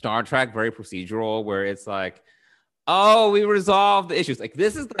Star Trek, very procedural, where it's like, oh, we resolved the issues. Like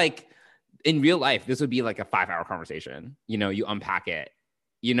this is like in real life, this would be like a 5-hour conversation. You unpack it.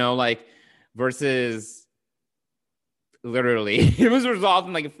 Versus literally it was resolved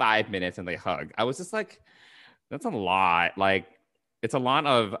in like 5 minutes and they hug. I was just like, that's a lot. Like it's a lot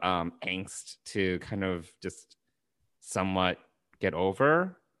of angst to kind of just somewhat get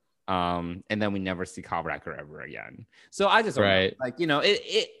over. And then we never see Kyle Riker ever again. So I just right.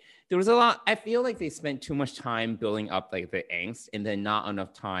 There was a lot. I feel like they spent too much time building up like the angst and then not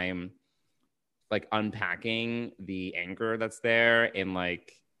enough time like unpacking the anger that's there and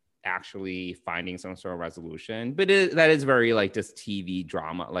like actually finding some sort of resolution. But that is very like just TV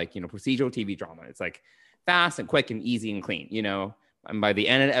drama, like, you know, procedural TV drama. It's like fast and quick and easy and clean, you know. And by the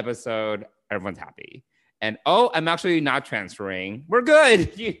end of the episode, everyone's happy. And I'm actually not transferring. We're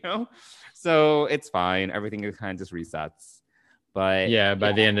good, you know. So it's fine. Everything kind of just resets. But yeah,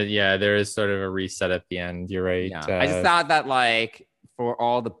 by the end of there is sort of a reset at the end. You're right. Yeah. I just thought that like for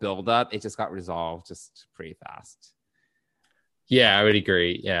all the buildup, it just got resolved just pretty fast. Yeah, I would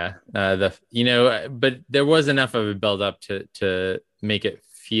agree. Yeah, but there was enough of a buildup to make it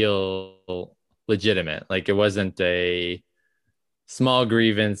feel legitimate. Like it wasn't a small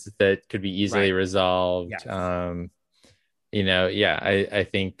grievance that could be easily resolved. Yes. I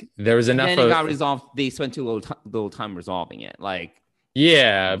think there was enough. Then it got resolved. They spent too little time resolving it. Like,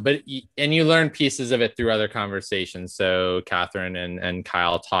 yeah, but you learn pieces of it through other conversations. So Catherine and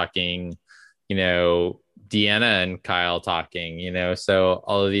Kyle talking, you know, Deanna and Kyle talking, you know, so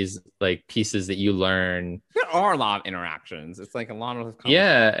all of these like pieces that you learn. There are a lot of interactions. It's like a lot of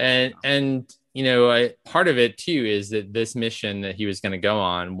and you know, part of it too is that this mission that he was going to go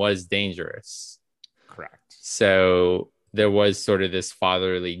on was dangerous. Correct. So there was sort of this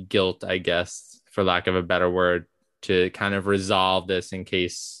fatherly guilt, I guess, for lack of a better word, to kind of resolve this in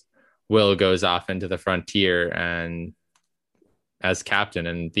case Will goes off into the frontier and as captain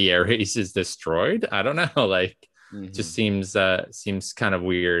and the air race is destroyed. I don't know, like just seems kind of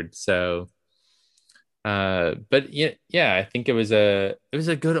weird. So but yeah, I think it was a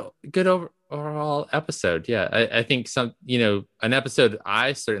good overall episode. Yeah, I think an episode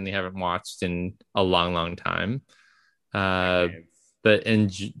I certainly haven't watched in a long time. But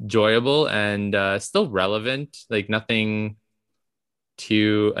enjoyable and still relevant, like nothing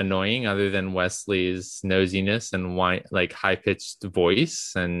too annoying other than Wesley's nosiness and like high-pitched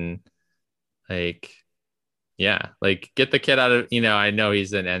voice and like, yeah, like get the kid out of, you know, I know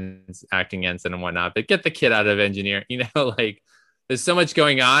he's an acting ensign and whatnot, but get the kid out of engineering, you know, like there's so much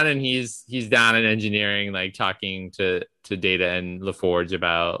going on and he's down in engineering, like talking to Data and LaForge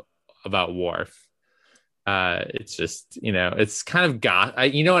about Worf. It's just, you know, it's kind of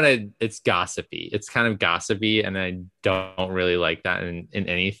it's gossipy. It's kind of gossipy, and I don't really like that in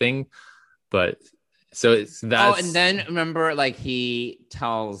anything. But so it's that. Oh, and then remember, like he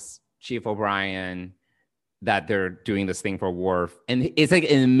tells Chief O'Brien that they're doing this thing for Worf, and it's like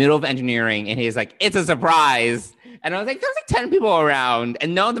in the middle of engineering, and he's like, "It's a surprise," and I was like, "There's like 10 people around,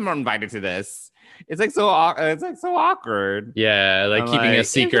 and none of them are invited to this." It's like so awkward. Yeah, like keeping a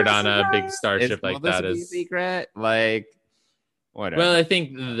secret on a big starship like that is a secret. Like, whatever. Well, I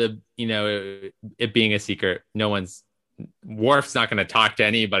think it being a secret, Worf's not going to talk to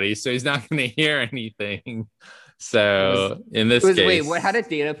anybody, so he's not going to hear anything. So in this case, wait, how did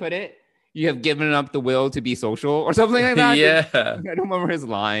Data put it? You have given up the will to be social, or something like that. Yeah, I don't remember his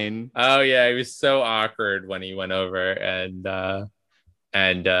line. Oh yeah, it was so awkward when he went over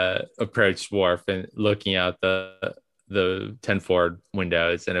and approached Worf and looking out the 10 forward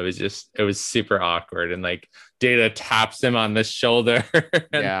windows, and it was super awkward, and like Data taps him on the shoulder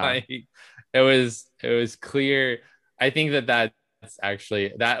and like it was clear. I think that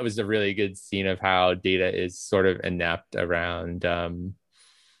was a really good scene of how Data is sort of inept around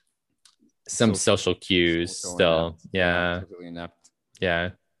some social cues still. Yeah. Really inept. Yeah.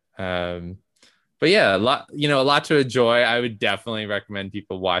 But yeah, a lot to enjoy. I would definitely recommend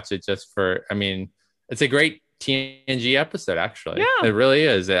people watch it just for, I mean, it's a great TNG episode, actually. Yeah. It really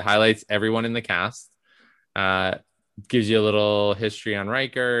is. It highlights everyone in the cast, gives you a little history on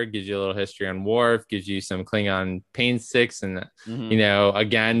Riker, gives you a little history on Worf, gives you some Klingon pain sticks, and,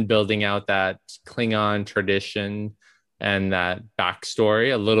 again, building out that Klingon tradition and that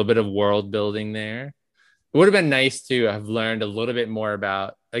backstory, a little bit of world building there. It would have been nice to have learned a little bit more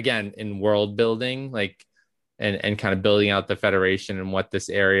about, again, in world building, like, and kind of building out the Federation and what this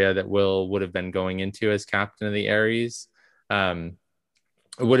area that Will would have been going into as captain of the Ares. It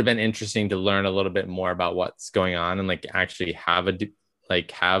would have been interesting to learn a little bit more about what's going on and like actually have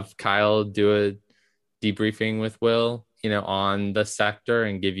Kyle do a debriefing with Will, on the sector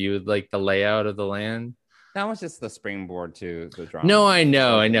and give you like the layout of the land. That was just the springboard to the drama. No, I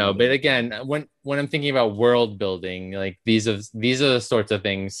know. But again, when I'm thinking about world building, like these are the sorts of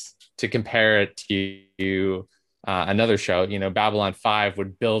things to compare it to another show. Babylon 5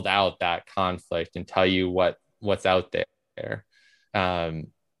 would build out that conflict and tell you what's out there.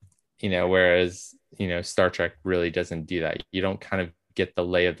 Whereas Star Trek really doesn't do that. You don't kind of get the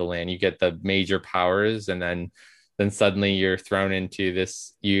lay of the land. You get the major powers, and then suddenly you're thrown into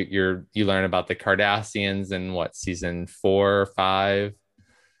this. You learn about the Cardassians in season 4 or 5,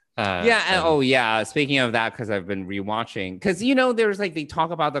 Yeah. And, oh, yeah. Speaking of that, because I've been rewatching, because there's like they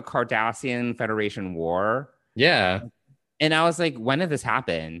talk about the Cardassian Federation War, Yeah. and I was like, when did this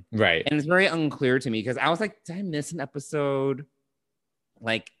happen? Right. And it's very unclear to me because I was like, did I miss an episode?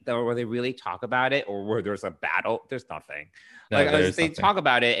 Like, where they really talk about it, or where there's a battle? There's nothing. No, Like, there's they nothing. talk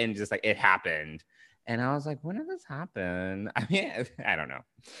about it and just like it happened. And I was like, when did this happen? I mean, I don't know.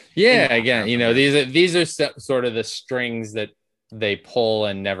 Yeah, again, these are sort of the strings that they pull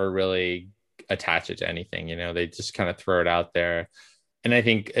and never really attach it to anything. They just kind of throw it out there. And I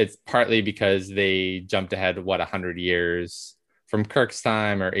think it's partly because they jumped ahead 100 years from Kirk's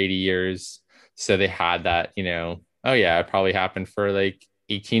time, or 80 years. So they had that, oh yeah, it probably happened for like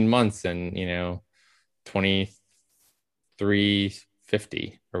 18 months and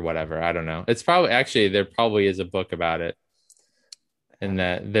 2350 or whatever. I don't know. It's probably actually there probably is a book about it. And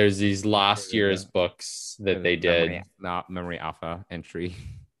that there's these last year's books that they did. Memory Alpha entry.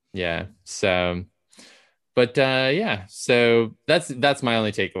 Yeah. So, but yeah. So that's my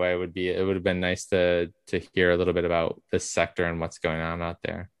only takeaway would be it would have been nice to hear a little bit about this sector and what's going on out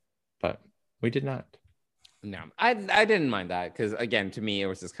there, but we did not. No, I didn't mind that because again, to me, it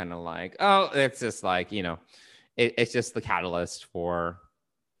was just kind of like, oh, it's just like it's just the catalyst for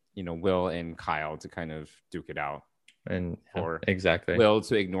Will and Kyle to kind of duke it out. And or exactly Will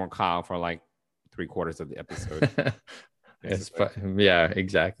to ignore Kyle for like 3/4 of the episode. Yeah,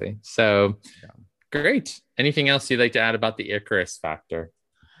 exactly. So great. Anything else you'd like to add about the Icarus factor?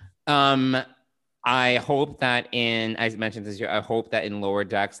 I hope that I mentioned this year, I hope that in Lower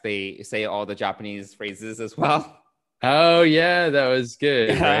Decks they say all the Japanese phrases as well. Oh yeah, that was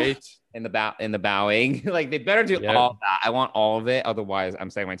good, right? In the bowing, like they better do all that. I want all of it, otherwise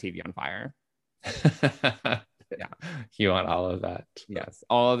I'm setting my TV on fire. Yeah, you want all of that? Yes,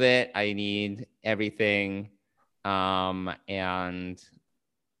 all of it. I need everything, and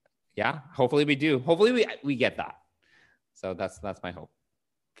yeah, hopefully we do. Hopefully we get that. So that's my hope.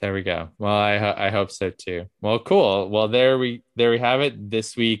 There we go. Well, I hope so too. Well, cool. Well, there we have it.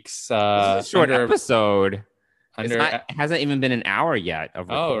 This week's short episode. It hasn't even been an hour yet.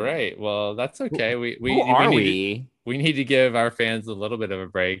 Right. Well, that's okay. We need to give our fans a little bit of a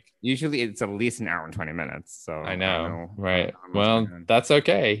break. Usually it's at least an hour and 20 minutes. So I know. Right. Well, that's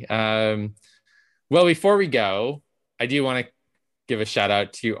okay. Well, before we go, I do want to give a shout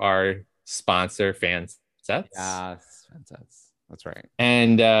out to our sponsor, Fansets. Yes, Fansets. That's right.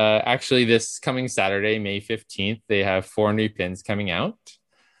 And actually, this coming Saturday, May 15th, they have 4 new pins coming out.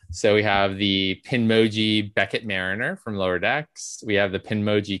 So we have the Pinmoji Beckett Mariner from Lower Decks. We have the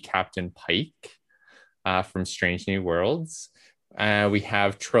Pinmoji Captain Pike from Strange New Worlds. We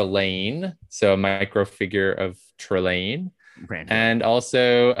have Trelane, so a micro figure of Trelane. And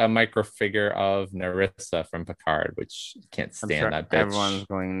also a micro figure of Narissa from Picard, which can't stand that bitch. Everyone's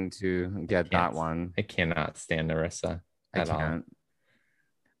going to get that one. I cannot stand Narissa at all.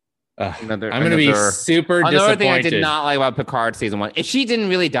 I'm going to be super disappointed. Another thing I did not like about Picard season 1. If she didn't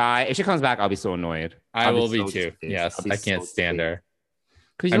really die, if she comes back, I'll be so annoyed. I will be too. Yes, I can't stand her.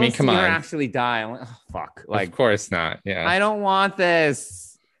 Because you come on, her actually die. I'm like, oh, fuck. Like, of course not. Yeah, I don't want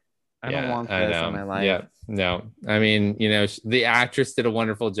this. I don't want this in my life. Yeah, no. I mean, the actress did a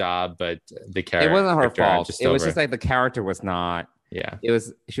wonderful job, but the character, it wasn't her fault. It was just like the character was not. Yeah,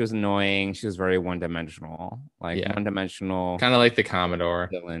 she was annoying. She was very one-dimensional, one-dimensional, kind of like the Commodore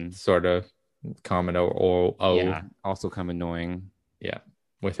villain, sort of Commodore. Yeah, also kind of annoying. Yeah,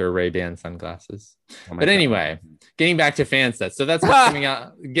 with her Ray-Ban sunglasses. But anyway, getting back to Fansets. So that's what's coming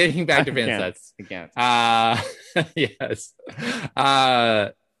out. Getting back to Fansets. Yes.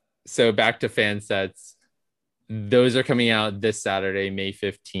 So back to Fansets. Those are coming out this Saturday, May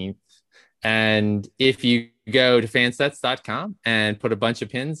 15th. And if you go to fansets.com and put a bunch of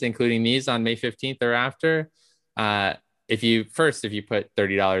pins, including these, on May 15th or after, if you put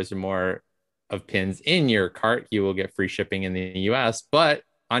 $30 or more of pins in your cart, you will get free shipping in the US. But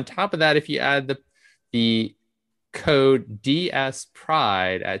on top of that, if you add the code DS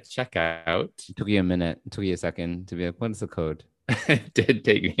Pride at checkout, it took you a minute. It took you a second to be like, what is the code? It did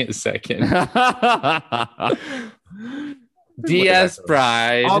take me a second. DS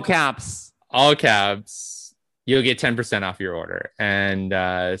Pride, all caps, you'll get 10% off your order.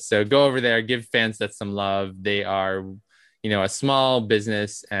 And so go over there, give Fansets some love. They are, a small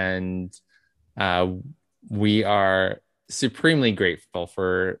business, and we are supremely grateful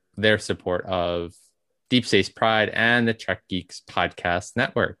for their support of Deep Space Pride and the Trek Geeks podcast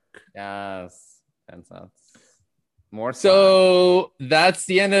network. Yes, Fansets. So that's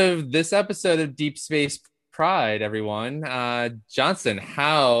the end of this episode of Deep Space Pride, everyone. Johnson,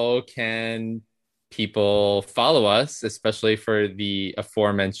 how can people follow us, especially for the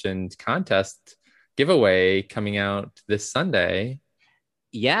aforementioned contest giveaway coming out this Sunday.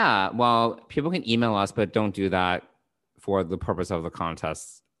 Yeah, well, people can email us, but don't do that for the purpose of the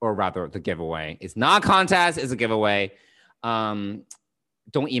contest, or rather the giveaway. It's not a contest, it's a giveaway.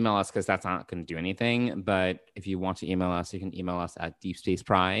 Don't email us because that's not going to do anything. But if you want to email us, you can email us at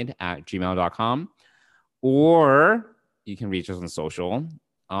deepspacepride@gmail.com, or you can reach us on social,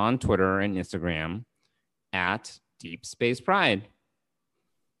 on Twitter and Instagram at Deep Space Pride.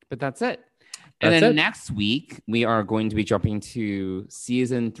 But that's it. And then next week, we are going to be jumping to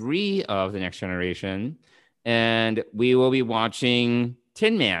season 3 of The Next Generation, and we will be watching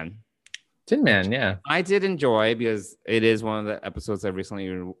Tin Man. Tin Man, yeah. I did enjoy because it is one of the episodes I recently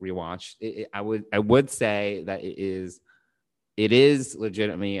rewatched. I would say that it is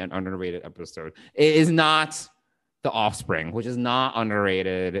legitimately an underrated episode. It is not The Offspring, which is not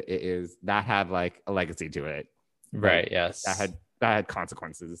underrated. That had like a legacy to it. Right, yes. That had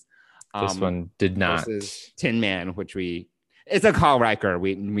consequences. This one did not. Versus Tin Man, which it's a Carl Riker.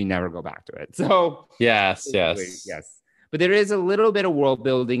 We never go back to it. So yes. But there is a little bit of world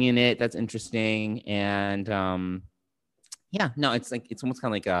building in it that's interesting, and it's almost kind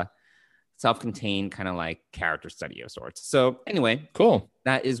of like a self-contained kind of like character study of sorts. So anyway, cool.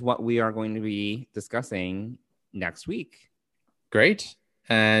 That is what we are going to be discussing next week. Great,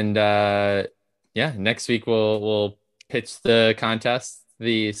 and next week we'll pitch the contest.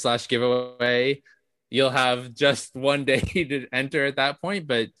 The / giveaway, you'll have just one day to enter at that point,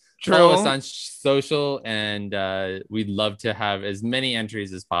 but follow us on social, and we'd love to have as many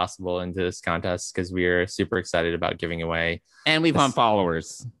entries as possible into this contest because we are super excited about giving away. And we want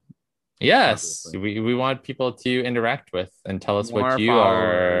followers. Yes, we want people to interact with and tell us what you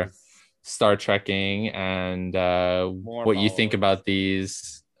are Star Trekking and what you think about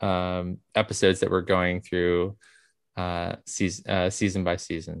these episodes that we're going through season by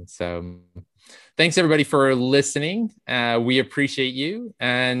season. So thanks everybody for listening. We appreciate you,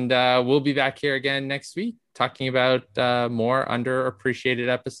 and we'll be back here again next week talking about more underappreciated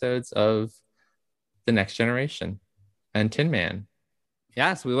episodes of The Next Generation and Tin Man.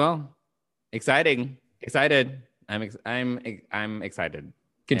 Yes, we will. Excited. I'm excited.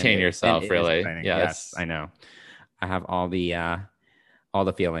 Contain yourself, really. Yes, I know. I have all the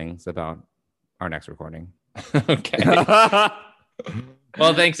feelings about our next recording. Okay.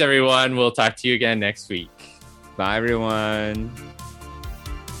 Well, thanks everyone. We'll talk to you again next week. Bye everyone.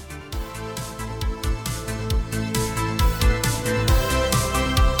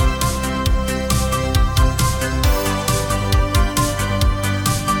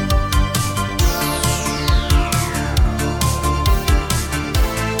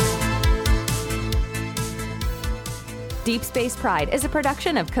 Deep Space Pride is a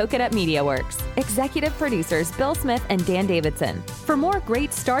production of Coconut Media Works. Executive producers Bill Smith and Dan Davidson. For more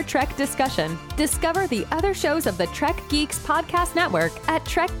great Star Trek discussion, discover the other shows of the Trek Geeks Podcast Network at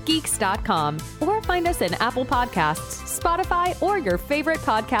trekgeeks.com, or find us in Apple Podcasts, Spotify, or your favorite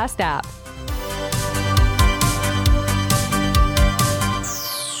podcast app.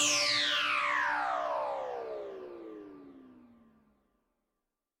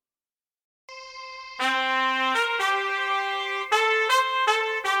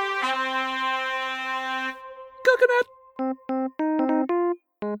 Coconut.